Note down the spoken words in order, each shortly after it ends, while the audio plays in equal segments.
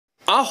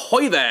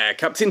Ahoy there,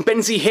 Captain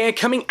Benzie here,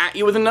 coming at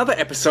you with another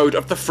episode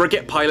of the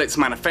Frigate Pilot's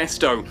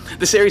Manifesto,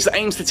 the series that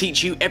aims to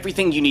teach you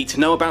everything you need to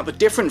know about the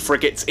different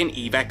frigates in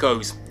EVE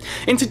Echoes.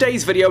 In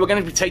today's video we're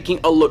going to be taking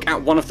a look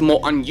at one of the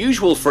more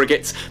unusual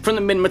frigates from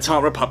the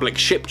Minmatar Republic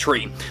ship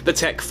tree, the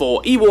Tech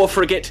IV EWAR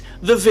frigate,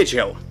 the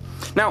VIGIL.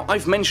 Now,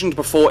 I've mentioned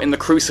before in the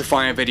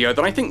Crucifier video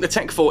that I think the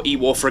Tech IV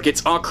EWAR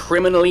frigates are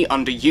criminally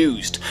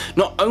underused.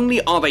 Not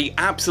only are they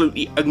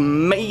absolutely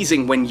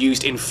amazing when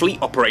used in fleet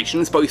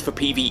operations, both for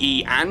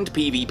PvE and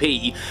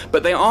PvP,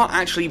 but they are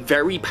actually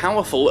very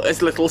powerful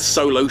as little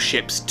solo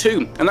ships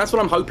too, and that's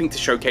what I'm hoping to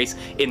showcase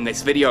in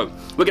this video.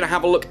 We're going to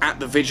have a look at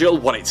the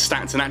VIGIL, what its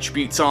stats and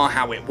attributes are,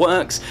 how it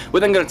works. We're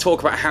then going to talk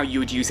about how you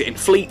would use it in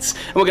fleets,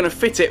 and we're going to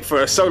fit it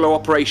for solo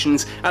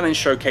operations and then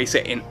showcase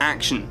it in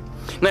action.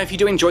 Now, if you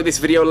do enjoy this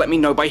video, let me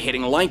know by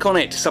hitting like on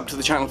it, sub to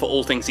the channel for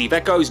all things EVE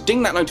Echoes,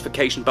 ding that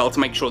notification bell to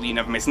make sure that you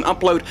never miss an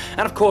upload,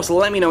 and of course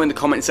let me know in the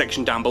comment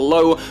section down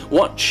below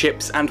what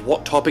ships and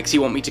what topics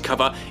you want me to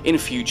cover in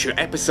future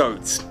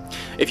episodes.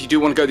 If you do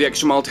want to go the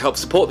extra mile to help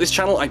support this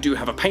channel, I do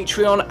have a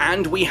Patreon,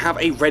 and we have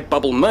a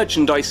Redbubble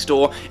merchandise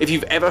store if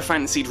you've ever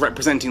fancied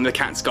representing the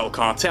Catskull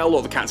Cartel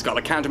or the Catskull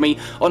Academy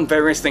on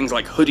various things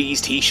like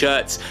hoodies,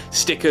 t-shirts,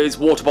 stickers,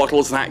 water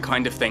bottles, that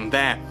kind of thing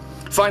there.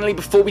 Finally,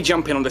 before we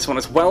jump in on this one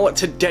as well,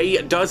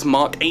 today does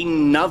mark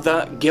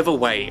another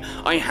giveaway.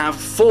 I have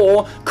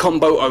 4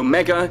 Combo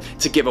Omega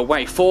to give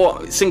away,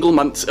 4 single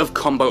months of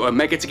Combo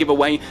Omega to give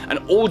away, and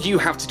all you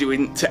have to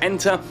do to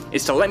enter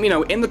is to let me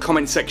know in the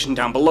comment section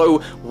down below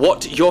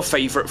what your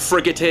favourite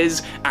frigate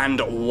is and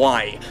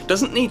why.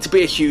 Doesn't need to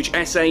be a huge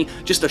essay,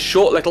 just a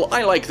short little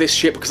 "I like this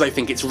ship because I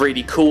think it's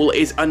really cool"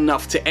 is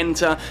enough to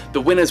enter.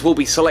 The winners will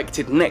be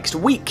selected next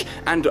week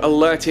and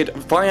alerted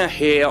via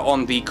here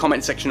on the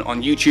comment section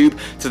on YouTube,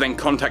 to then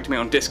contact me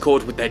on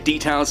Discord with their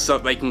details so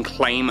that they can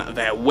claim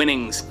their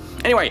winnings.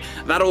 Anyway,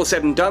 that all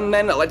said and done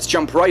then, let's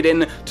jump right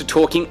in to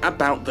talking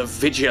about the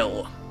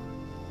VIGIL.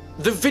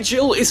 The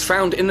VIGIL is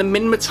found in the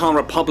Minmatar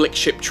Republic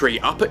ship tree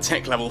up at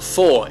tech level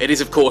 4. It is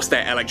of course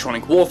their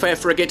electronic warfare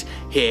frigate.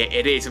 Here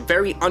it is, a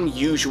very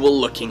unusual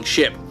looking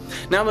ship.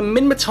 Now, the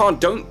Minmatar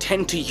don't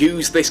tend to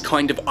use this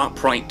kind of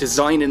upright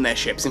design in their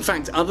ships. In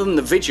fact, other than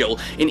the VIGIL,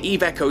 in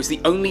EVE Echoes the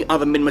only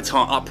other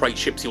Minmatar upright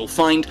ships you'll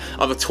find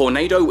are the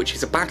Tornado, which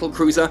is a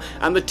battlecruiser,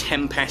 and the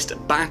Tempest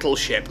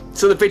battleship.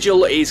 So the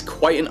VIGIL is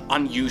quite an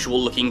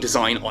unusual looking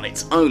design on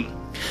its own.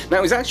 Now,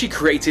 it was actually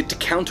created to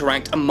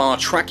counteract Amar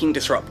tracking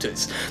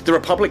disruptors. The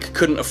Republic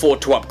couldn't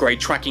afford to upgrade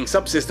tracking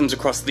subsystems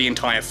across the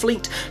entire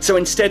fleet, so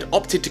instead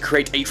opted to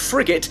create a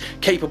frigate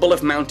capable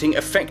of mounting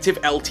effective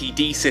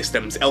LTD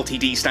systems,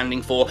 LTD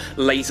standing for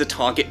Laser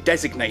Target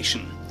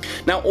Designation.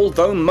 Now,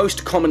 although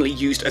most commonly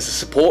used as a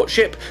support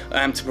ship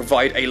to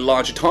provide a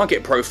larger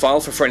target profile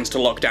for friends to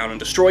lock down and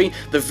destroy,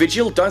 the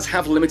VIGIL does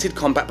have limited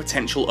combat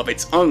potential of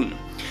its own.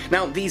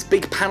 Now, these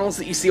big panels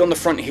that you see on the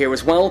front here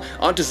as well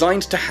are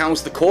designed to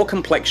house the Core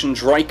Complexion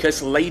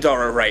Dreykus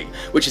Radar Array,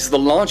 which is the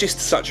largest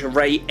such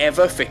array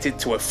ever fitted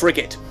to a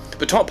frigate.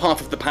 The top half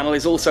of the panel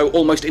is also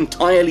almost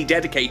entirely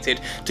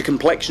dedicated to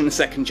Complexion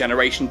 2nd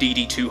Generation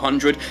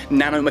DD200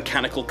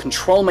 nanomechanical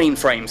control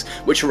mainframes,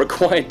 which are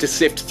required to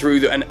sift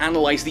through and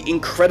analyse the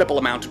incredible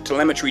amount of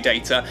telemetry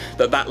data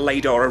that that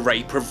radar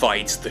array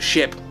provides the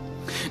ship.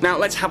 Now,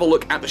 let's have a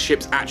look at the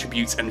ship's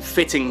attributes and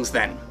fittings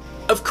then.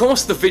 Of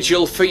course, the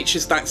VIGIL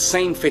features that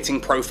same fitting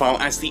profile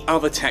as the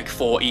other Tech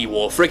IV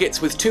EWAR frigates,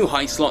 with 2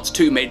 high slots,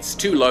 2 mids,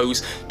 2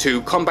 lows,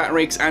 2 combat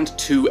rigs, and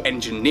 2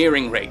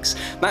 engineering rigs.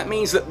 That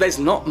means that there's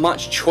not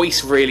much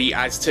choice really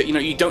as to,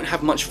 you don't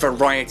have much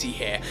variety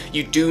here.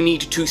 You do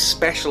need to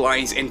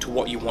specialise into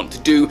what you want to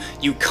do.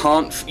 You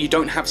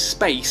don't have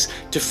space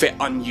to fit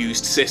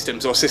unused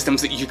systems, or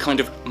systems that you kind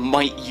of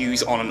might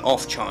use on an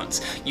off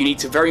chance. You need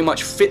to very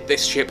much fit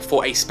this ship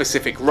for a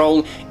specific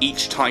role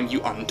each time you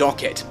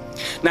undock it.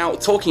 Now,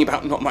 talking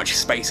about not much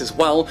space as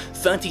well,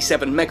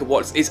 37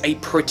 megawatts is a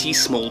pretty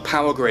small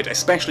power grid,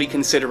 especially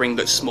considering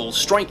that small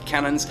strike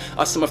cannons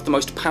are some of the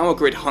most power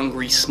grid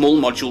hungry small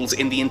modules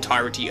in the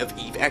entirety of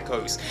EVE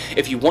Echoes.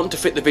 If you want to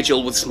fit the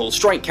VIGIL with small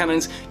strike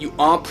cannons, you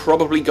are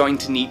probably going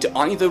to need to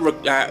either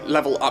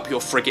level up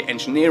your frigate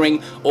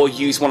engineering or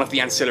use one of the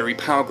ancillary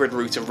power grid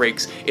router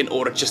rigs in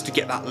order just to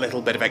get that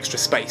little bit of extra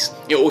space.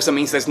 It also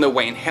means there's no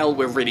way in hell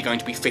we're really going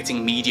to be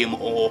fitting medium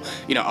or,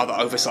 other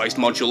oversized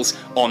modules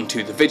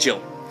onto the VIGIL.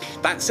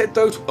 That said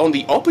though, on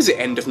the opposite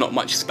end of not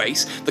much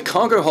space, the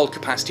cargo hold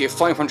capacity of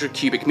 500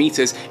 cubic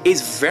meters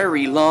is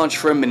very large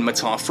for a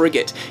Minmatar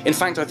frigate. In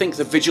fact, I think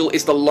the VIGIL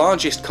is the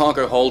largest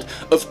cargo hold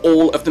of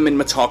all of the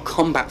Minmatar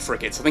combat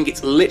frigates. I think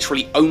it's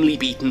literally only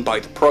beaten by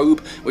the Probe,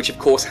 which of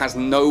course has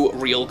no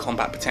real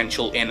combat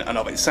potential in and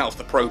of itself.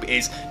 The Probe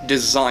is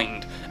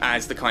designed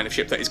as the kind of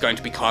ship that is going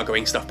to be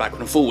cargoing stuff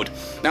backward and forward.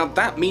 Now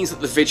that means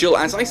that the Vigil,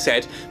 as I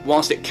said,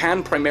 whilst it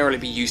can primarily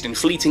be used in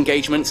fleet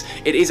engagements,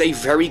 it is a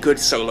very good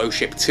solo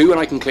ship too, and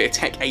I can clear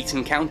Tech 8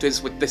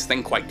 encounters with this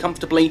thing quite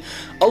comfortably.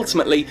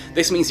 Ultimately,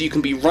 this means you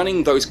can be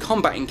running those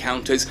combat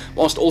encounters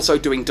whilst also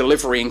doing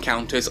delivery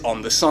encounters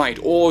on the side,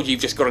 or you've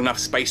just got enough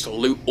space to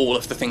loot all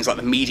of the things like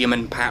the medium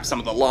and perhaps some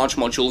of the large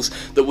modules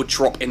that would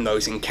drop in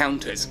those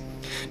encounters.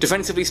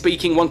 Defensively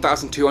speaking,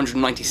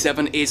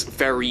 1297 is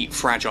very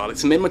fragile.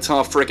 It's a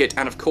Minmatar frigate,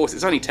 and of course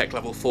it's only tech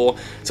level 4,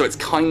 so it's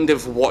kind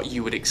of what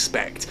you would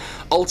expect.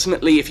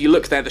 Ultimately, if you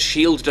look there, the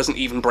shield doesn't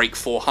even break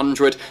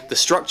 400, the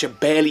structure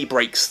barely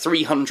breaks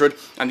 300,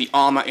 and the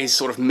armour is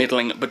sort of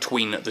middling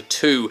between the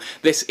two.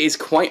 This is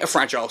quite a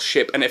fragile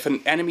ship, and if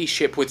an enemy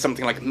ship with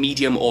something like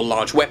medium or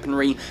large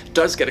weaponry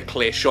does get a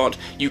clear shot,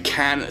 you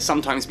can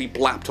sometimes be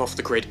blapped off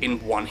the grid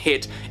in one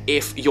hit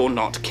if you're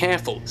not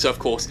careful. So of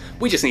course,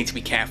 we just need to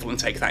be careful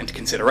and take that into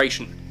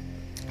consideration.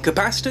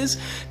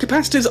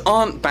 Capacitors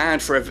aren't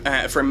bad for a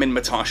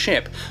Minmatar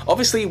ship.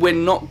 Obviously, we're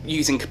not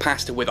using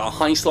capacitor with our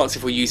high slots.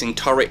 If we're using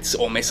turrets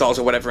or missiles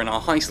or whatever in our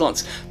high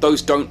slots,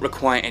 those don't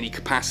require any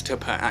capacitor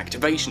per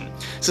activation.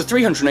 So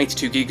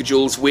 382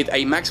 gigajoules with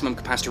a maximum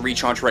capacitor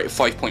recharge rate of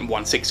 5.16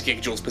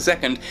 gigajoules per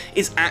second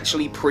is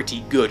actually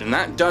pretty good, and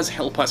that does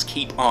help us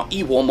keep our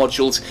EWAR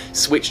modules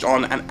switched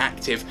on and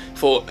active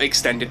for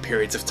extended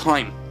periods of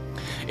time.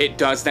 It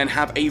does then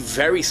have a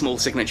very small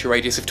signature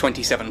radius of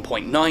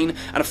 27.9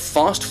 and a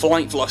fast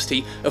flight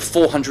velocity of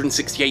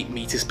 468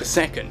 meters per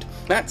second.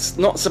 That's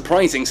not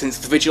surprising, since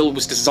the Vigil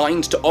was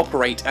designed to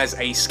operate as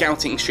a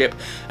scouting ship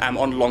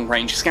on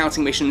long-range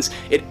scouting missions.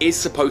 It is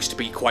supposed to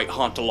be quite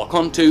hard to lock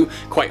onto,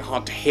 quite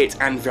hard to hit,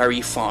 and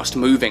very fast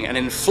moving, and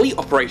in fleet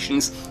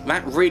operations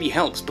that really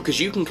helps, because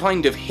you can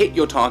kind of hit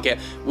your target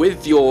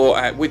with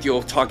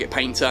your target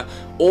painter,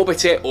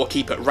 orbit it or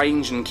keep at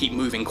range and keep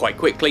moving quite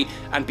quickly,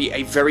 and be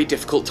a very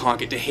difficult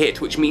target to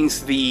hit, which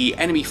means the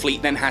enemy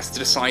fleet then has to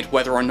decide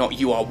whether or not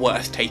you are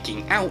worth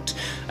taking out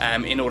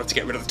in order to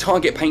get rid of the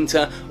target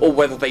painter, or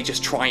whether they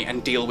just try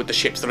and deal with the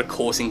ships that are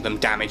causing them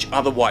damage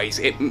otherwise.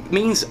 It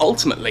means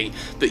ultimately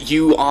that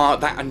you are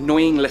that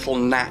annoying little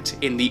gnat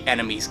in the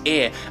enemy's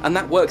ear, and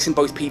that works in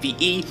both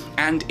PvE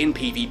and in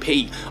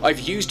PvP.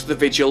 I've used the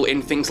Vigil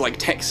in things like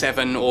Tech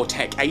 7 or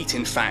Tech 8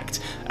 in fact,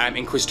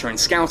 Inquisitor and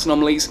Scout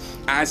anomalies,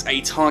 as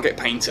a target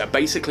painter.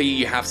 Basically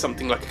you have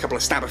something like a couple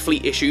of Stabber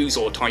fleet issues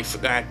or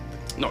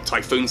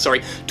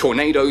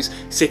tornadoes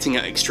sitting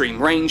at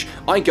extreme range.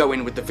 I go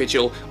in with the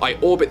Vigil, I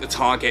orbit the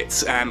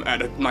targets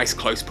at a nice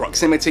close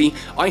proximity.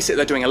 I sit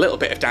there doing a little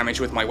bit of damage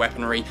with my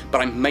weaponry,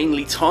 but I'm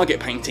mainly target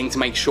painting to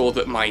make sure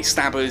that my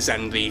Stabbers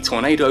and the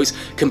tornadoes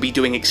can be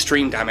doing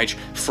extreme damage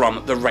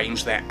from the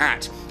range they're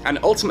at. And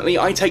ultimately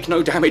I take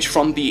no damage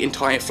from the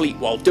entire fleet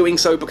while doing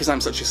so, because I'm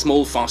such a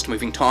small,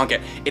 fast-moving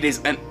target. It is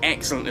an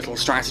excellent little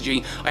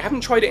strategy. I haven't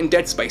tried it in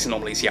Dead Space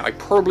anomalies yet, I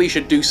probably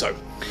should do so.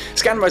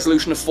 Scan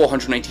resolution of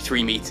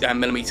 483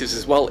 millimeters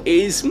as well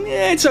is,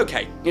 it's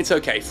okay. It's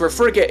okay. For a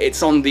frigate,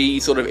 it's on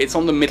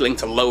the middling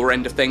to lower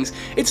end of things.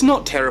 It's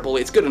not terrible,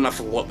 it's good enough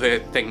for what the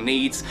thing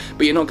needs,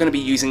 but you're not going to be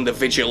using the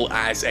Vigil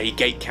as a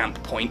gate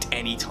camp point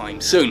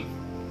anytime soon.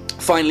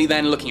 Finally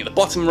then, looking at the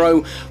bottom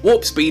row,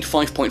 warp speed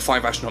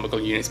 5.5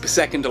 astronomical units per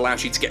second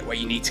allows you to get where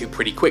you need to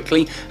pretty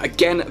quickly.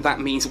 Again, that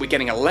means that we're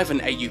getting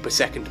 11 AU per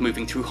second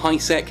moving through high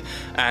sec,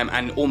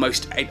 and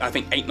almost, I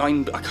think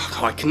 9,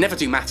 I can never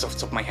do maths off the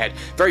top of my head,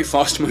 very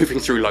fast moving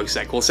through low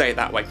sec, we'll say it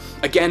that way.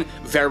 Again,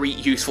 very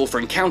useful for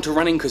encounter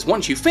running, because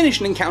once you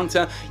finish an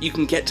encounter, you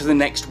can get to the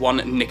next one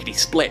nickety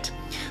split.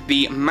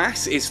 The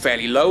mass is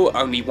fairly low,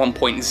 only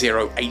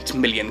 1.08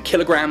 million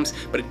kilograms,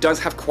 but it does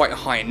have quite a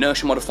high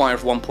inertia modifier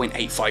of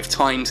 1.85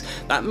 times.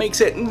 That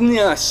makes it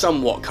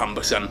somewhat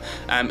cumbersome.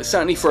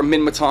 Certainly for a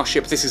Minmatar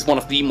ship, this is one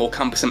of the more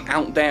cumbersome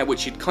out there,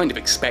 which you'd kind of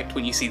expect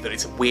when you see that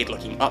it's a weird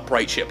looking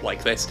upright ship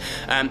like this.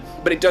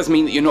 But it does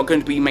mean that you're not going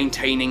to be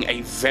maintaining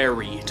a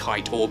very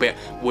tight orbit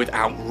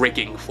without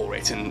rigging for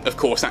it, and of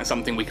course that's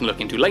something we can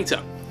look into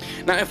later.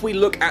 Now if we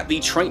look at the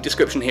trait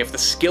description here for the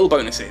skill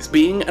bonuses,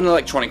 being an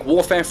electronic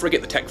warfare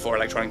frigate, the Tech IV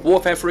electronic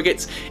warfare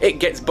frigates, it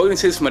gets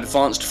bonuses from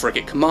advanced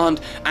frigate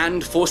command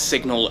and for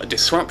signal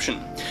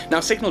disruption. Now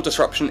signal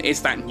disruption is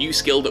that new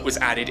skill that was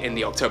added in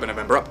the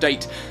October-November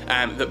update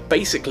that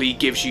basically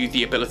gives you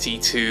the ability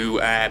to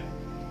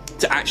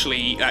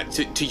actually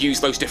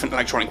use those different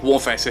electronic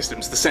warfare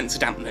systems, the sensor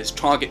dampeners,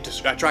 target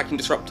tracking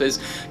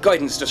disruptors,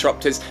 guidance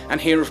disruptors, and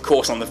here of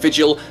course on the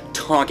Vigil,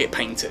 target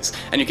painters,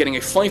 and you're getting a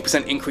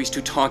 5% increase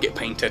to target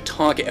painter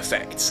target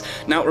effects.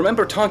 Now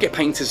remember, a target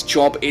painter's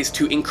job is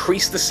to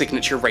increase the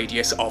signature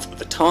radius of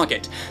the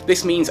target.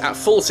 This means at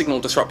full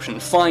signal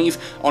disruption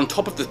 5, on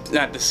top of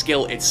the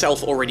skill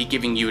itself already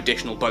giving you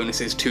additional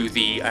bonuses to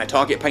the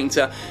target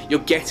painter, you're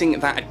getting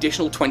that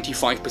additional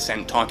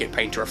 25% target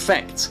painter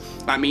effects.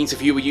 That means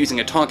if you were using using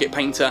a target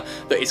painter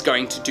that is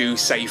going to do,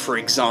 say for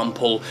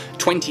example,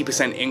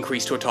 20%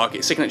 increase to a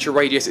target signature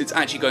radius, it's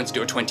actually going to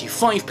do a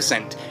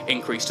 25%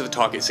 increase to the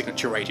target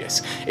signature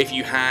radius. If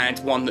you had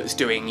one that's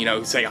doing, you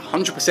know, say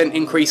 100%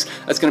 increase,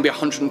 that's going to be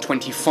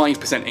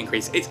 125%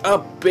 increase. It's a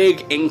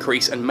big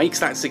increase and makes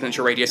that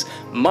signature radius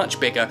much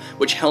bigger,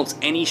 which helps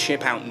any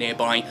ship out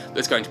nearby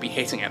that's going to be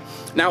hitting it.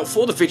 Now,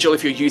 for the Vigil,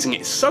 if you're using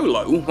it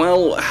solo,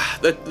 well,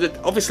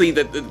 obviously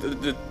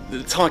the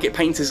target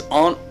painters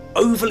aren't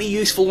overly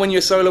useful when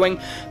you're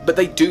soloing, but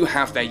they do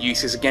have their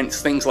uses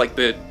against things like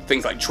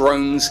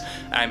drones,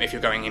 if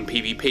you're going in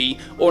PvP,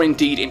 or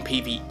indeed in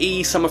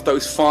PvE. Some of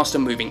those faster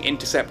moving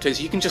interceptors,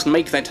 you can just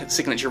make their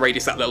signature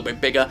radius that little bit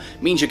bigger,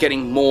 means you're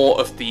getting more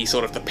of the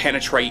sort of the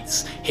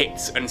penetrates,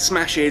 hits and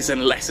smashes,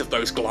 and less of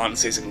those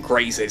glances and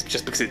grazes,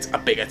 just because it's a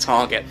bigger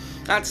target.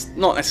 That's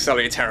not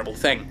necessarily a terrible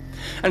thing.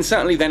 And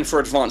certainly then for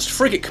Advanced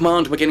Frigate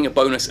Command, we're getting a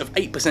bonus of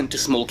 8% to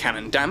small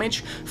cannon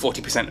damage,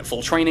 40% at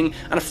full training,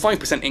 and a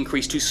 5%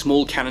 increase to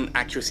small cannon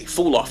accuracy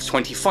fall-off,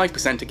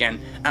 25%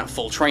 again at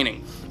full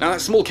training. Now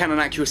that small cannon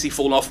accuracy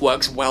fall-off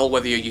works well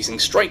whether you're using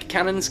strike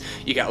cannons,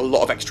 you get a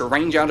lot of extra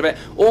range out of it,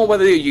 or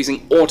whether you're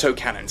using auto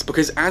cannons,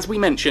 because as we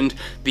mentioned,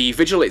 the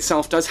Vigil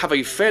itself does have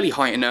a fairly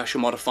high inertia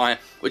modifier,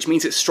 which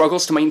means it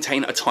struggles to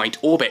maintain a tight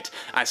orbit.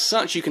 As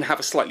such, you can have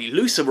a slightly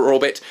looser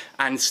orbit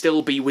and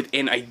still be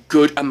within a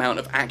good amount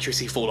of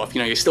accuracy fall-off.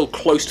 You know, you're still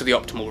close to the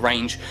optimal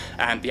range,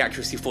 and the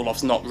accuracy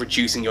fall-off's not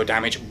reducing your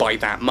damage by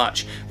that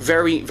much.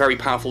 Very, very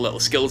powerful little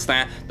skills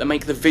there that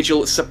make the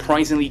Vigil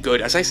surprisingly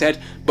good, as I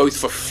said, both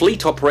for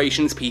fleet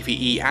operations,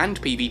 PvE and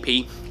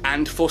PvP,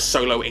 and for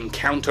solo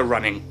encounter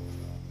running.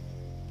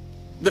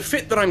 The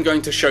fit that I'm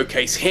going to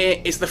showcase here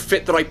is the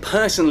fit that I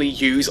personally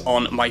use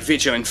on my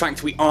Vigil. In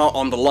fact, we are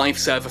on the live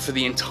server for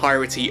the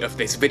entirety of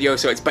this video,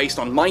 so it's based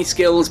on my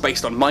skills,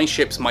 based on my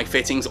ships, my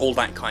fittings, all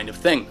that kind of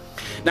thing.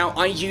 Now,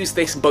 I use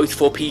this both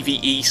for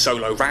PvE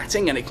solo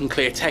ratting, and it can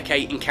clear Tech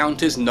 8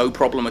 encounters, no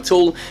problem at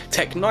all.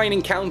 Tech 9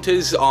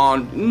 encounters are,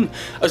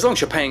 as long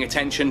as you're paying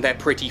attention, they're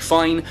pretty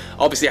fine.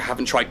 Obviously, I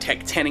haven't tried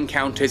Tech 10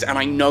 encounters, and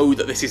I know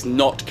that this is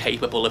not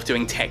capable of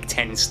doing Tech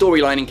 10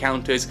 storyline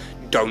encounters.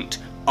 Don't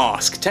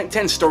ask. Tech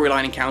 10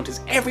 storyline encounters,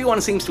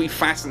 everyone seems to be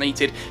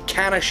fascinated.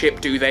 Can a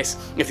ship do this?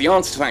 If the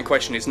answer to that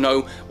question is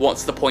no,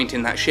 what's the point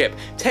in that ship?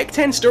 Tech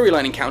 10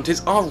 storyline encounters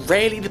are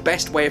rarely the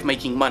best way of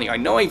making money. I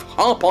know I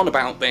harp on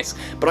about this,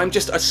 but I'm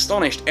just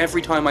astonished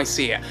every time I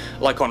see it.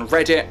 Like on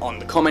Reddit, on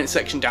the comment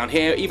section down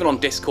here, even on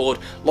Discord,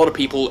 a lot of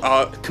people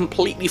are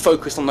completely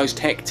focused on those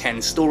Tech 10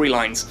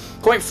 storylines.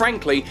 Quite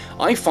frankly,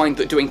 I find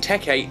that doing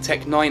Tech 8,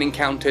 Tech 9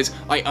 encounters,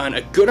 I earn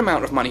a good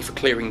amount of money for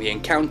clearing the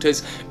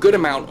encounters, good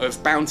amount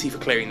of bounty for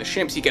clearing the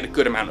ships, you get a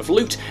good amount of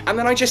loot, and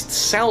then I just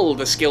sell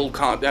the skill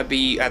card,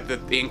 the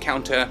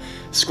encounter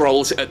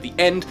scrolls at the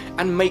end,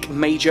 and make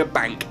major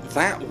bank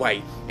that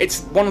way.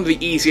 It's one of the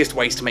easiest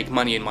ways to make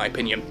money, in my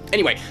opinion.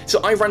 Anyway,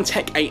 so I run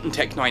Tech 8 and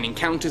Tech 9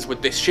 encounters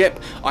with this ship.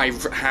 I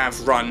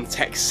have run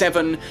Tech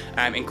 7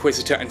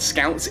 Inquisitor and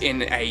Scouts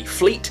in a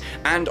fleet,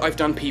 and I've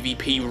done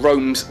PvP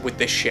roams with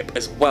this ship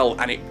as well,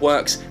 and it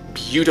works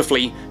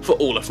beautifully for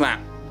all of that.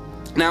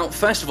 Now,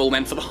 first of all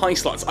then, for the high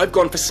slots, I've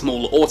gone for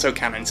small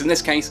autocannons, in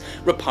this case,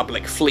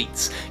 Republic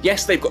fleets.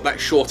 Yes, they've got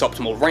that short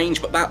optimal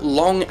range, but that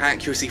long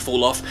accuracy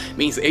fall-off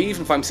means that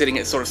even if I'm sitting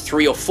at sort of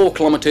 3 or 4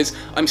 kilometers,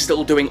 I'm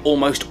still doing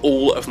almost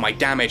all of my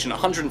damage, and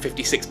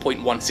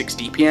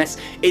 156.16 DPS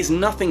is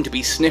nothing to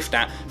be sniffed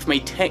at from a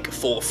Tech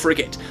 4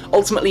 frigate.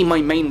 Ultimately,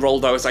 my main role,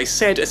 though, as I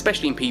said,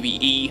 especially in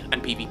PvE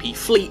and PvP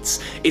fleets,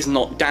 is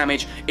not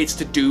damage, it's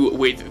to do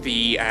with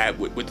the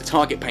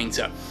target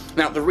painter.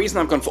 Now, the reason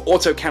I've gone for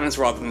autocannons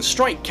rather than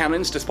strike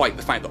cannons, despite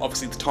the fact that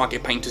obviously the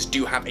target painters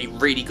do have a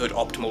really good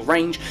optimal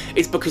range,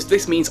 is because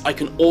this means I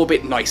can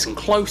orbit nice and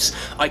close,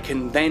 I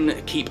can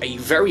then keep a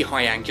very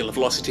high angular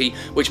velocity,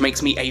 which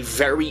makes me a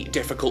very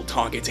difficult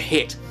target to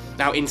hit.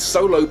 Now, in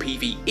solo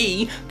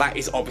PvE, that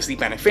is obviously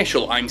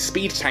beneficial. I'm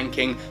speed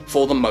tanking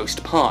for the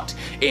most part.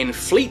 In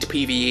fleet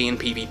PvE and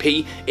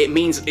PvP, it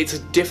means it's a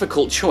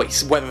difficult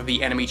choice whether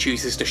the enemy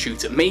chooses to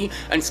shoot at me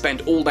and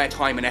spend all their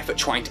time and effort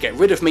trying to get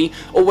rid of me,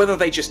 or whether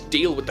they just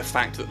deal with the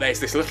fact that there's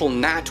this little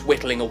gnat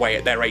whittling away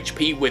at their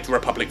HP with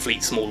Republic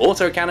Fleet small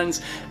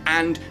autocannons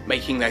and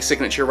making their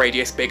signature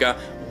radius bigger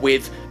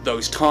with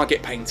those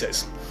target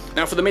painters.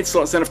 Now, for the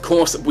mid-slots then, of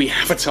course, we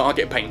have a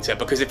target painter,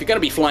 because if you're going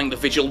to be flying the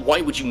Vigil, why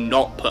would you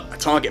not put a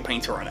target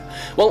painter on it?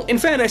 Well, in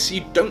fairness,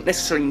 you don't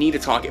necessarily need a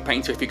target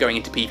painter if you're going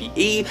into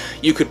PvE.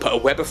 You could put a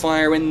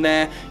Webifier in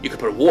there, you could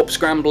put a Warp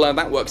Scrambler,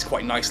 that works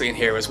quite nicely in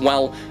here as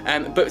well.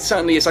 But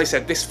certainly, as I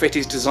said, this fit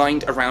is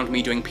designed around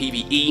me doing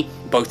PvE,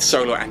 both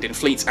solo and in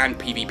fleets, and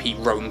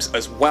PvP roams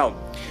as well.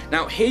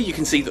 Now, here you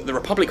can see that the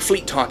Republic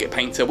Fleet target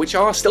painter, which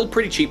are still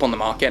pretty cheap on the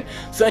market,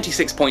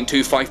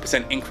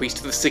 36.25% increase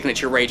to the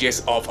signature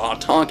radius of our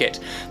target. target.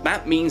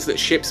 That means that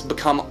ships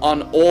become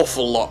an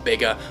awful lot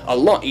bigger, a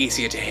lot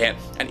easier to hit,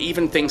 and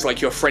even things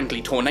like your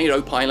friendly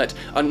tornado pilot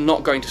are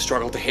not going to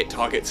struggle to hit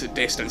targets at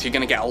distance. You're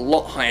going to get a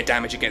lot higher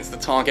damage against the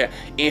target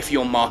if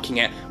you're marking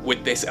it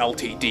with this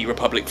LTD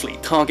Republic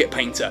Fleet target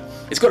painter.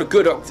 It's got a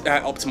good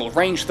optimal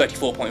range,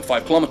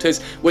 34.5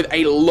 kilometers, with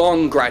a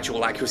long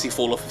gradual accuracy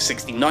fall off of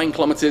 69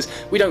 kilometers.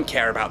 We don't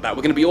care about that.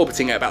 We're going to be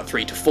orbiting at about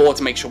 3 to 4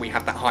 to make sure we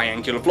have that high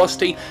angular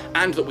velocity,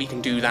 and that we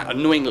can do that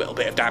annoying little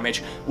bit of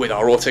damage with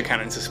our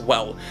autocannons as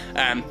well.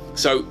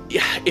 So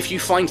if you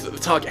find that the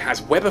target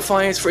has Weber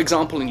fires, for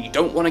example, and you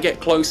don't want to get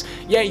close,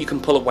 yeah, you can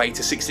pull away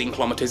to 16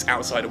 kilometers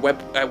outside of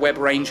Web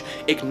range.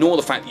 Ignore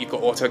the fact that you've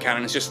got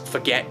autocannons, just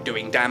forget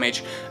doing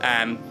damage,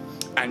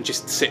 and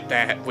just sit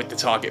there with the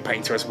target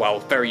painter as well.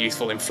 Very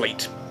useful in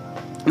fleet.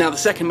 Now, the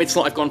second mid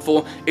slot I've gone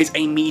for is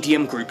a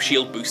medium group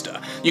shield booster.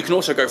 You can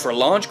also go for a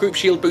large group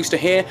shield booster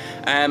here.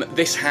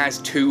 This has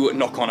two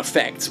knock-on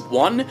effects.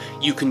 One,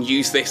 you can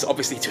use this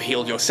obviously to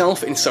heal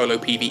yourself in solo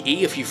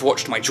PvE. If you've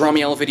watched my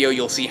Dramiel video,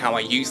 you'll see how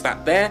I use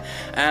that there.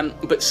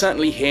 But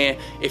certainly here,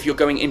 if you're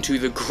going into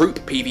the group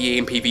PvE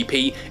and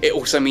PvP, it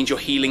also means you're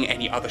healing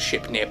any other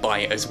ship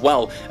nearby as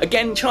well.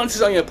 Again,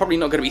 chances are you're probably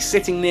not going to be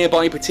sitting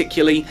nearby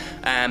particularly,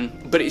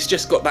 but it's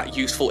just got that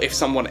useful if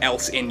someone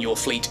else in your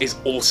fleet is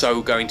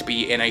also going to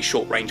be in a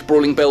short-range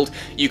brawling build.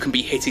 You can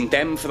be hitting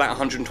them for that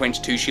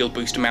 122 shield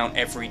boost amount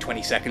every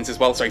 20 seconds as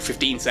well, sorry,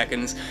 15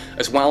 seconds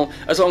as well,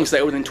 as long as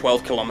they're within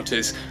 12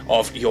 kilometers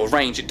of your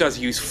range. It does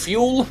use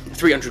fuel,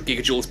 300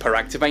 gigajoules per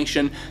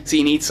activation, so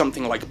you need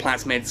something like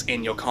plasmids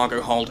in your cargo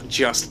hold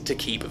just to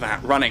keep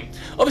that running.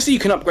 Obviously, you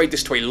can upgrade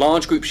this to a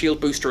large group shield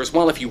booster as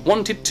well if you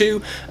wanted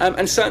to,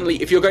 and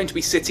certainly if you're going to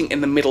be sitting in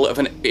the middle of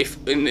in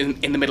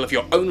the middle of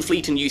your own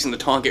fleet and using the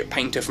target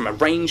painter from a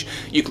range,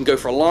 you can go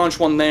for a large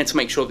one there to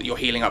make sure that you're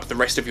healing up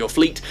the rest of your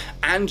fleet,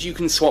 and you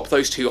can swap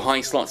those two high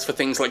slots for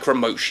things like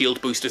remote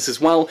shield boosters as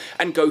well,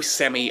 and go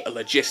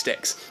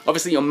semi-logistics.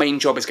 Obviously your main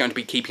job is going to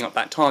be keeping up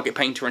that target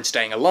painter and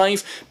staying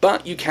alive,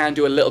 but you can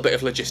do a little bit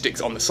of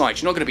logistics on the side.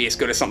 You're not going to be as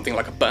good as something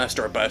like a burst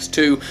or a burst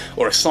 2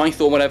 or a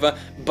scythe or whatever,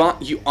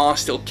 but you are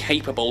still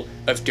capable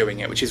of doing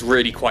it, which is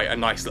really quite a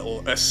nice little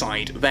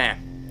aside there.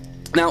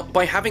 Now,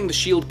 by having the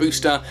shield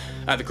booster,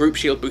 the group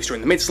shield booster in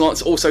the mid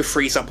slots also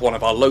frees up one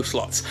of our low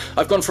slots.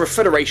 I've gone for a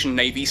Federation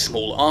Navy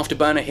small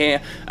afterburner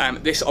here.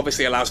 This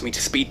obviously allows me to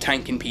speed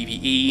tank in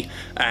PvE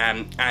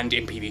and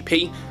in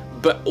PvP,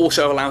 but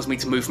also allows me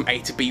to move from A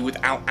to B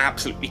without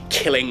absolutely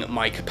killing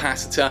my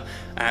capacitor.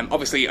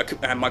 Obviously,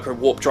 a micro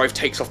warp drive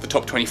takes off the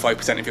top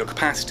 25% of your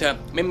capacitor.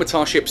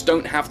 Minmatar ships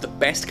don't have the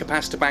best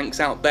capacitor banks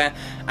out there,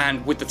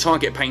 and with the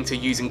target painter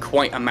using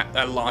quite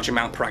a large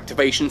amount per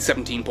activation,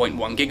 17.1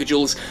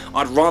 gigajoules,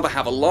 I'd rather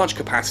have a large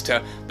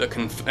capacitor that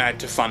can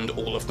to fund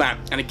all of that.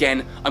 And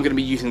again, I'm going to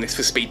be using this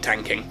for speed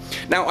tanking.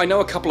 Now, I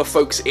know a couple of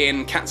folks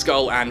in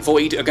Catskull and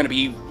Void are going to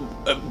be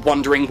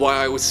wondering why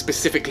I was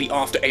specifically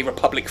after a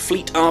Republic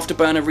Fleet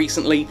afterburner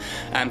recently,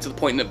 to the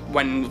point that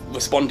when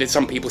responded,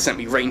 some people sent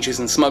me Rangers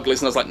and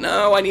Smugglers, and I was like,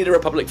 no, I need a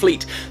Republic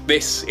Fleet.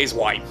 This is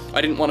why.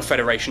 I didn't want a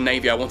Federation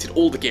Navy. I wanted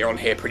all the gear on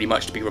here pretty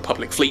much to be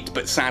Republic Fleet,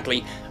 but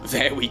sadly,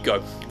 there we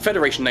go.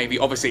 Federation Navy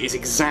obviously is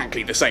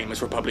exactly the same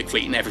as Republic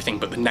Fleet in everything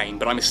but the name,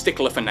 but I'm a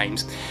stickler for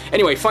names.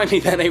 Anyway, finally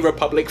then, a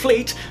Republic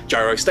Fleet,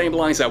 gyro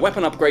stabilizer,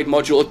 weapon upgrade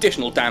module,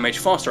 additional damage,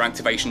 faster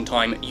activation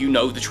time. You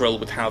know the drill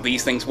with how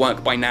these things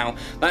work by now.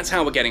 That's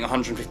how we're getting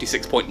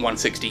 156.16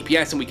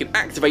 DPS, and we can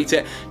activate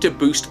it to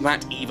boost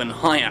that even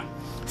higher.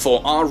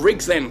 For our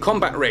rigs then,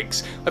 combat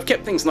rigs, I've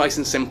kept things nice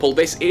and simple.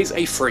 This is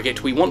a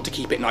frigate, we want to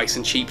keep it nice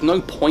and cheap, no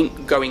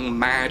point going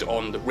mad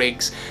on the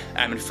rigs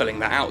and filling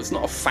that out. It's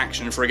not a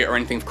faction frigate or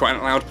anything, for crying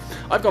out loud.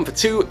 I've gone for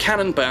 2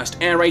 cannon burst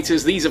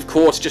aerators. These of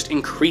course just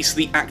increase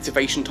the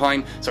activation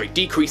time,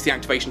 decrease the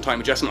activation time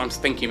adjustment. I'm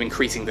thinking of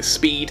increasing the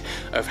speed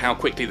of how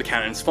quickly the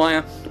cannons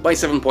fire by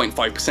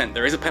 7.5%.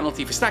 There is a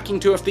penalty for stacking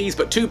 2 of these,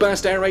 but 2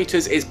 burst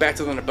aerators is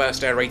better than a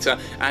burst aerator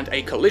and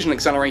a collision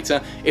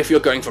accelerator if you're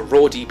going for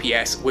raw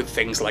DPS with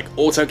things like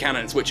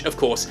autocannons, which of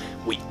course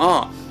we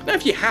are. Now,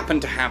 if you happen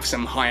to have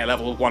some higher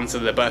level ones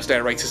of the burst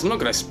aerators, I'm not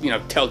going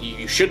to, tell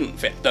you shouldn't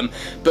fit them,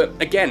 but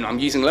again, I'm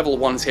using level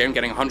 1s here and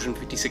getting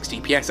 156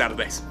 DPS out of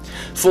this.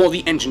 For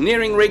the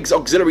engineering rigs,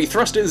 auxiliary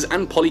thrusters,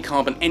 and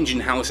polycarbon engine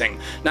housing.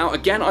 Now,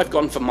 again, I've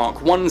gone for Mark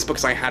 1s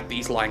because I had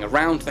these lying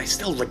around. They're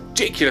still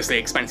ridiculously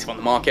expensive on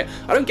the market.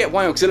 I don't get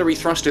why auxiliary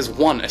thrusters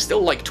 1 are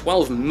still like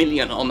 12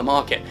 million on the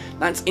market.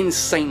 That's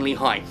insanely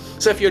high.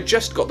 So if you've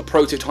just got the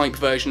prototype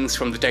versions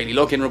from the daily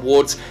login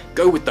rewards,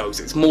 go with those.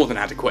 It's more than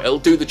adequate. It'll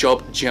do the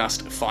job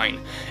just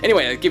fine.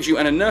 Anyway, it gives you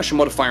an inertia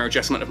modifier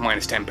adjustment of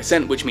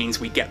 -10%, which means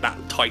we get that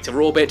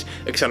tighter orbit,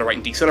 accelerate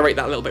and decelerate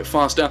that a little bit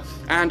faster,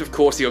 and of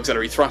course the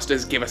auxiliary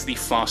thrusters give us the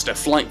faster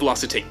flight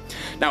velocity.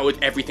 Now,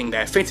 with everything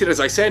there fitted, as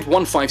I said,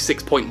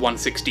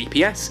 156.16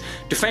 DPS.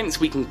 Defense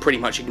we can pretty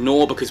much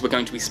ignore because we're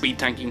going to be speed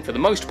tanking for the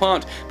most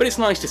part, but it's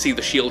nice to see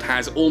the shield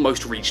has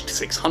almost reached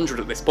 600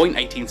 at this point,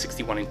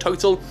 1861 in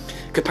total.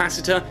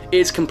 Capacitor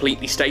is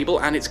completely stable,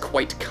 and it's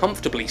quite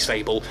comfortably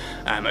stable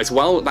as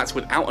well. That's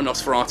without a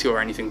Nosferatu or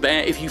anything anything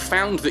there. If you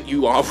found that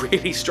you are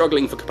really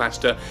struggling for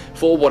capacitor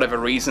for whatever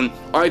reason,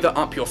 either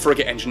up your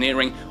frigate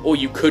engineering, or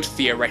you could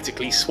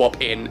theoretically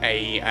swap in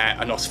a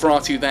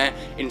Nosferatu there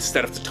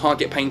instead of the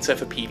target painter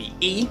for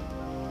PvE.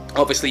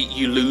 Obviously,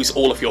 you lose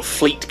all of your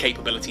fleet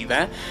capability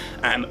there,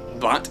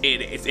 but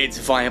it's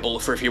viable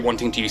for if you're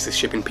wanting to use this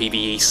ship in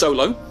PvE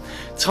solo.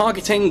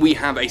 Targeting, we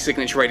have a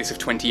signature radius of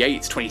 28,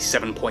 it's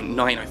 27.9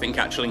 I think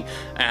actually,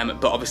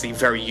 but obviously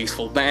very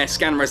useful there.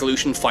 Scan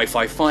resolution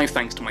 555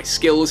 thanks to my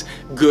skills,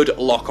 good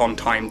lock-on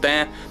time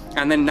there.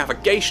 And then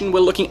navigation, we're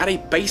looking at a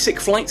basic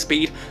flight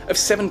speed of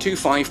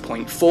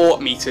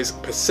 725.4 meters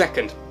per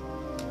second.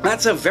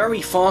 That's a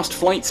very fast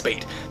flight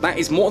speed. That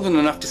is more than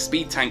enough to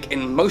speed tank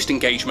in most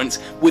engagements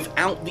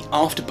without the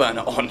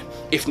afterburner on,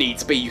 if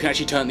needs be. You can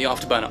actually turn the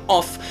afterburner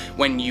off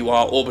when you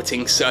are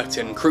orbiting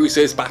certain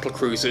cruisers, battle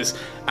cruisers,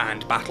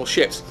 and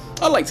battleships.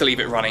 I like to leave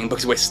it running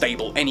because we're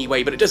stable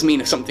anyway, but it does mean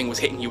if something was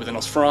hitting you with a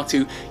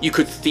Nosferatu, you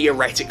could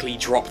theoretically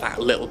drop that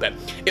a little bit.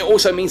 It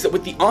also means that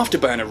with the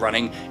afterburner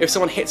running, if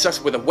someone hits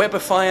us with a web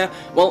of fire,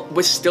 well,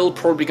 we're still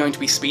probably going to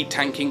be speed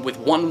tanking with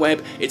one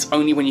web. It's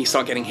only when you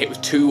start getting hit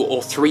with 2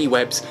 or 3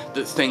 webs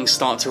that things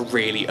start to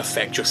really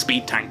affect your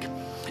speed tank.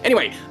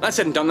 Anyway, that's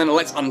said and done then,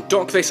 let's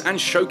undock this and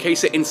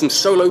showcase it in some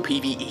solo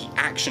PvE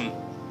action.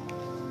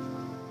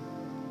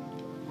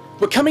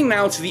 We're coming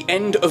now to the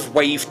end of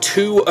Wave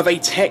 2 of a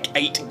Tech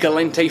 8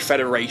 Gallente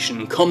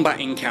Federation combat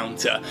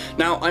encounter.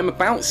 Now, I'm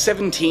about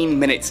 17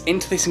 minutes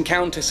into this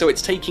encounter, so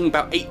it's taking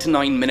about 8 to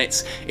 9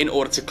 minutes in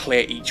order to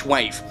clear each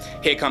wave.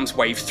 Here comes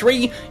Wave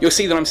 3, you'll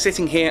see that I'm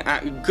sitting here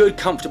at good,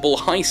 comfortable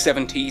high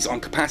 70s on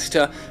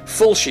capacitor,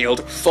 full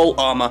shield, full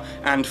armour,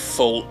 and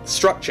full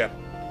structure.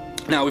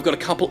 Now, we've got a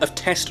couple of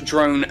test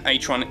drone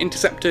Atron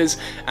interceptors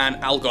and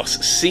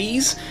Algos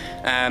Cs,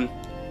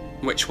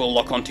 which we'll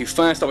lock onto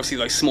first. Obviously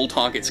those small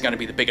targets are going to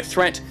be the bigger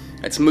threat.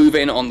 Let's move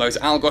in on those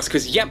Algos,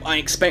 because yep, I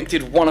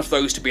expected one of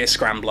those to be a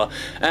scrambler.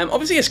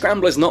 Obviously a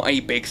scrambler is not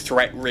a big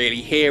threat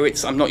really here.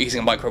 I'm not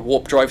using a micro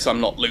warp drive, so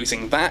I'm not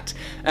losing that.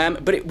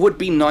 But it would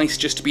be nice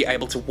just to be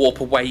able to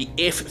warp away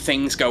if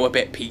things go a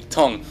bit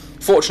Pete-tong.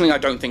 Fortunately, I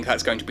don't think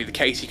that's going to be the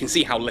case. You can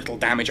see how little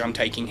damage I'm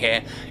taking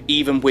here,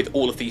 even with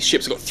all of these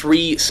ships. I've got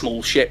 3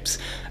 small ships.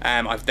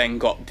 I've then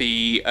got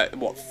the,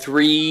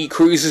 3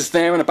 cruisers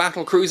there and a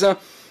battle cruiser.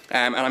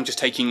 And I'm just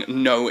taking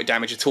no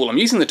damage at all. I'm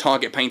using the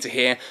target painter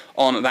here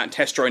on that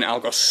test drone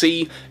Algos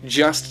C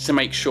just to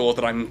make sure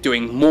that I'm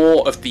doing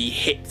more of the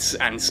hits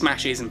and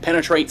smashes and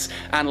penetrates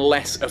and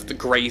less of the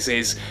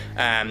grazes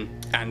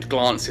and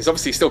glances.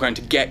 Obviously still going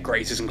to get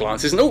grazes and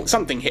glances, and oh,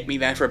 something hit me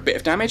there for a bit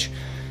of damage.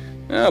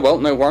 Well,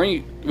 no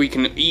worry, we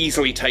can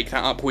easily take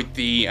that up with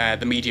the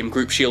medium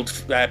group shield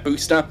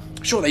booster.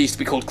 I'm sure they used to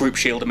be called group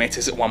shield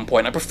emitters at one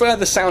point. I prefer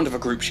the sound of a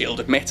group shield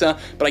emitter,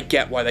 but I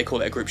get why they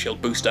call it a group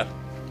shield booster.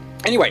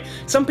 Anyway,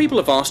 some people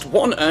have asked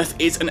what on earth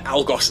is an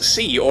Algos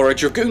C, or a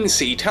Dragoon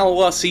C,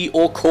 Talwar C,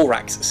 or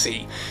Corax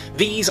C.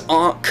 These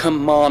are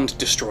command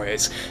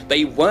destroyers.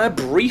 They were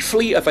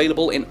briefly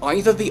available in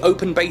either the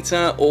open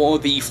beta or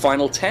the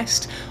final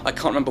test. I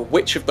can't remember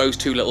which of those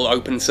 2 little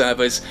open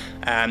servers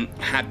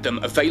had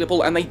them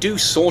available, and they do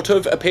sort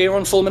of appear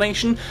on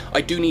Fulmination. I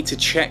do need to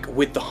check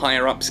with the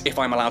higher-ups if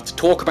I'm allowed to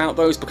talk about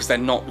those, because they're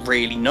not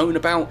really known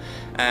about.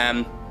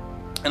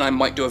 And I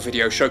might do a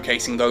video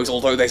showcasing those,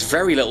 although there's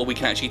very little we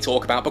can actually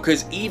talk about,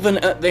 because even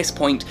at this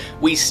point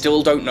we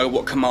still don't know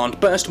what command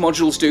burst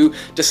modules do,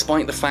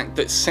 despite the fact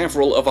that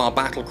several of our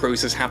battle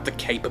cruisers have the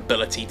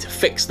capability to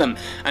fix them.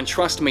 And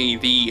trust me,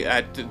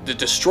 the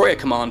destroyer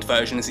command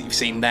versions that you've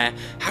seen there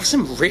have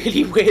some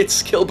really weird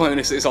skill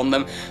bonuses on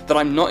them that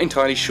I'm not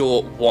entirely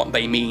sure what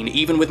they mean.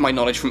 Even with my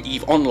knowledge from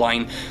EVE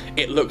Online,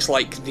 it looks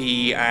like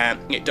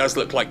it does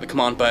look like the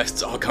command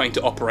bursts are going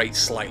to operate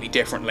slightly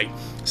differently.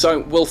 So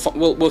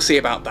we'll see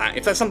about that.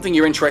 If that's something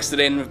you're interested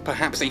in,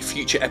 perhaps a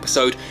future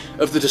episode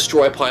of the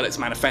Destroyer Pilot's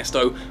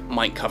Manifesto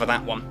might cover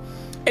that one.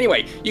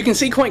 Anyway, you can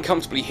see quite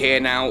comfortably here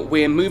now,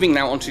 we're moving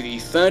now onto the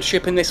 3rd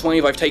ship in this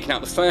wave. I've taken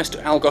out the first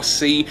Algos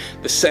C,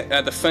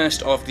 the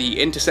first of the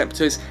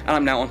interceptors, and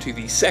I'm now onto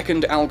the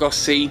 2nd Algos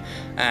C.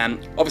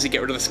 Obviously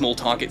get rid of the small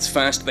targets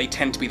first. They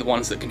tend to be the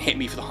ones that can hit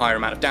me for the higher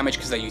amount of damage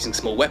because they're using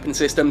small weapon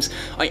systems.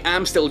 I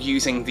am still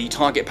using the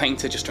target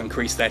painter just to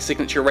increase their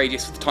signature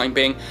radius for the time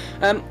being,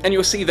 and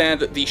you'll see there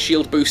that the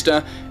shield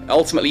booster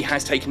ultimately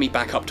has taken me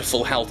back up to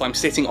full health. I'm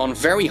sitting on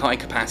very high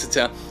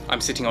capacitor, I'm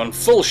sitting on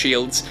full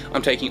shields,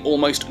 I'm taking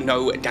almost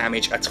no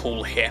damage at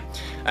all here.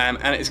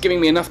 And it's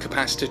giving me enough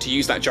capacitor to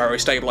use that gyro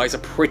stabilizer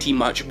pretty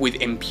much with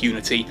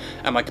impunity,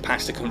 and my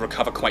capacitor can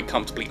recover quite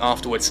comfortably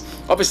afterwards.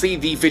 Obviously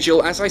the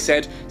Vigil, as I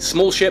said,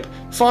 small ship,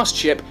 fast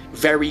ship,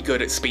 very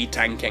good at speed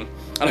tanking.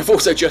 And I've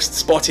also just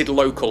spotted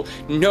local.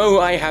 No,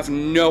 I have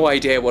no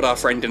idea what our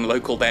friend in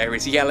local there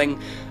is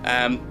yelling.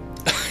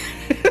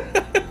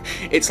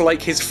 It's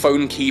like his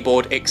phone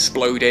keyboard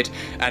exploded,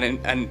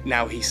 and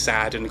now he's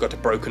sad and got a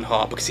broken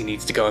heart because he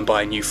needs to go and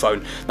buy a new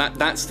phone.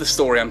 That's the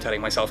story I'm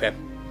telling myself here.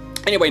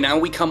 Anyway, now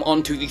we come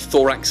on to the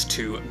Thorax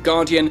II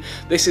Guardian.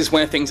 This is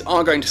where things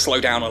are going to slow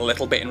down a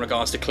little bit in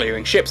regards to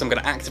clearing ships. I'm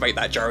going to activate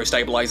that gyro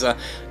stabilizer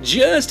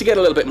just to get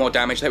a little bit more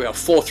damage. There we are,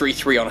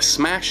 433 on a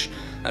smash.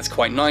 That's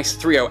quite nice.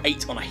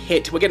 308 on a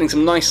hit. We're getting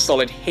some nice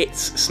solid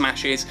hits,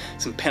 smashes,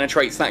 some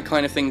penetrates, that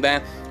kind of thing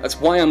there. That's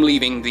why I'm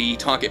leaving the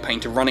target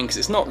painter running, because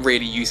it's not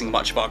really using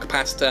much of our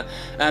capacitor,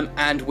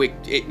 and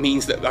it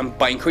means that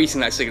by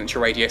increasing that signature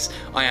radius,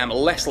 I am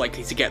less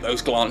likely to get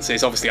those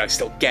glances. Obviously, I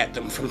still get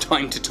them from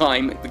time to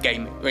time. The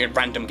game,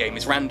 random game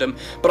is random,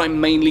 but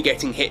I'm mainly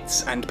getting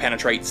hits and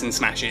penetrates and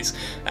smashes,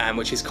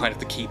 which is kind of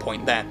the key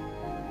point there.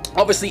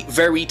 Obviously,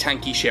 very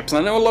tanky ships,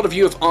 and I know a lot of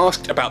you have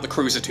asked about the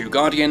Cruiser II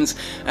Guardians.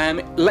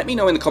 Let me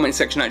know in the comment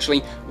section, actually,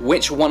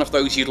 which one of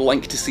those you'd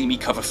like to see me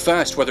cover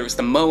first, whether it's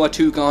the Moa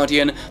II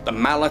Guardian, the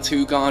Mala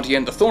II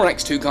Guardian, the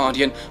Thorax II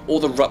Guardian,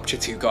 or the Rupture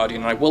II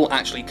Guardian, and I will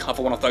actually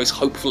cover one of those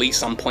hopefully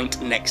some point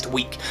next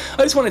week. I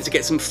just wanted to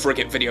get some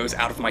frigate videos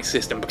out of my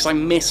system, because I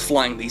miss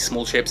flying these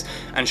small ships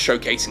and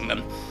showcasing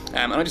them.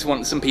 And I just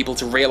want some people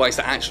to realise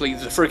that actually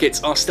the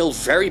frigates are still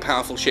very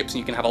powerful ships, and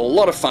you can have a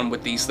lot of fun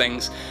with these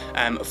things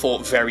for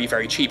very,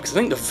 very cheap. Because I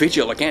think the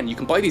Vigil, again, you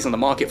can buy these on the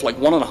market for like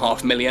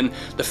 1.5 million.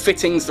 The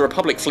fittings, the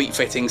Republic Fleet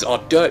fittings, are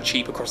dirt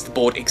cheap across the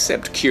board,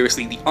 except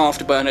curiously the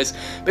afterburners.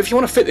 But if you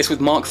want to fit this with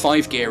Mark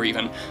V gear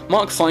even,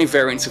 Mark V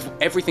variants of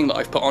everything that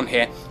I've put on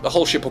here, the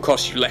whole ship will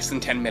cost you less than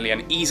 10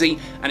 million easy,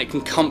 and it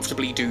can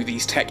comfortably do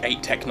these Tech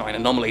 8, Tech 9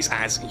 anomalies,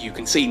 as you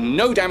can see.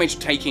 No damage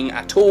taking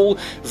at all,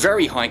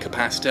 very high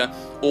capacitor,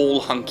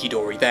 all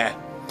hunky-dory there.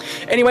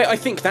 Anyway, I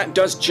think that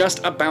does just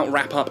about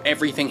wrap up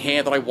everything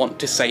here that I want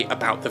to say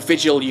about the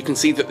Vigil. You can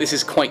see that this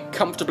is quite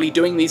comfortably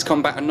doing these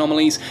combat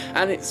anomalies,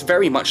 and it's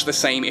very much the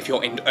same if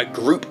you're in a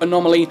group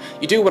anomaly.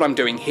 You do what I'm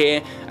doing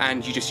here,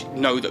 and you just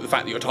know that the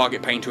fact that your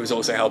target painter is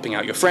also helping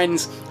out your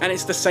friends, and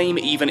it's the same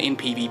even in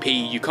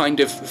PvP. You kind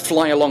of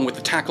fly along with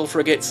the tackle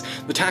frigates.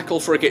 The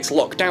tackle frigates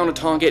lock down a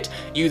target,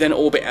 you then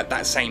orbit at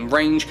that same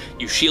range,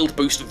 you shield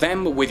boost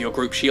them with your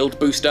group shield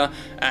booster,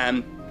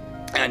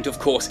 and of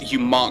course you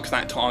mark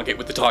that target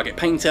with the target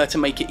painter to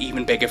make it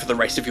even bigger for the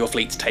rest of your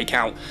fleet to take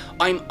out.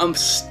 I'm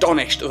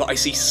astonished that I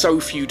see so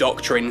few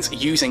doctrines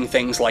using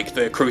things like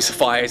the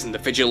Crucifiers and the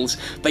Vigils.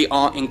 They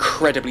are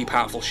incredibly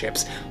powerful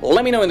ships.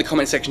 Let me know in the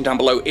comment section down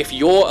below if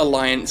your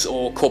alliance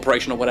or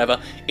corporation or whatever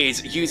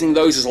is using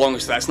those, as long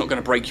as that's not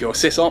going to break your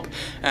sysop.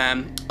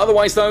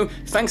 Otherwise though,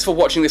 thanks for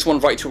watching this one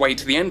right away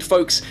to the end,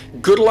 folks.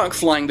 Good luck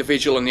flying the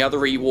Vigil and the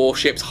other E-War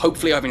ships.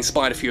 Hopefully I've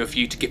inspired a few of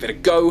you to give it a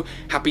go.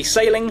 Happy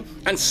sailing,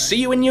 and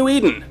see you in New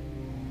Eden!